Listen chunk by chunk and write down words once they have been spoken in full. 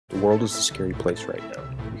The world is a scary place right now.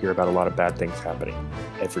 We hear about a lot of bad things happening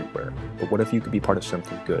everywhere. But what if you could be part of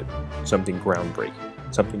something good, something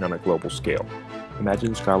groundbreaking, something on a global scale?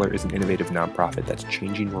 Imagine Scholar is an innovative nonprofit that's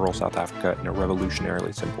changing rural South Africa in a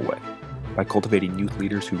revolutionarily simple way, by cultivating youth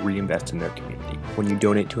leaders who reinvest in their community. When you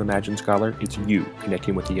donate to Imagine Scholar, it's you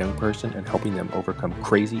connecting with a young person and helping them overcome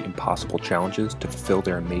crazy, impossible challenges to fulfill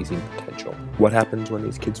their amazing potential. What happens when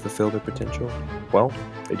these kids fulfill their potential? Well,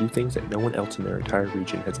 they do things that no one else in their entire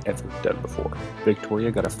region has ever done before.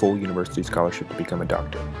 Victoria got a full university scholarship to become a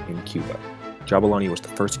doctor in Cuba. Jabulani was the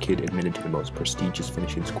first kid admitted to the most prestigious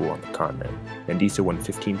finishing school on the continent. Nandisa won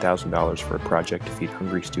 $15,000 for a project to feed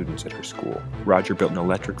hungry students at her school. Roger built an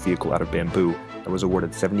electric vehicle out of bamboo and was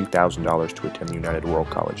awarded $70,000 to attend the United World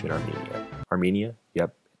College in Armenia. Armenia?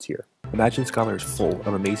 Yep, it's here. Imagine Scholar is full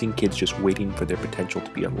of amazing kids just waiting for their potential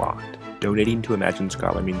to be unlocked. Donating to Imagine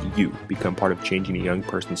Scholar means you become part of changing a young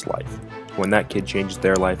person's life. When that kid changes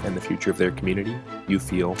their life and the future of their community, you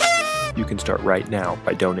feel you can start right now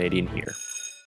by donating here.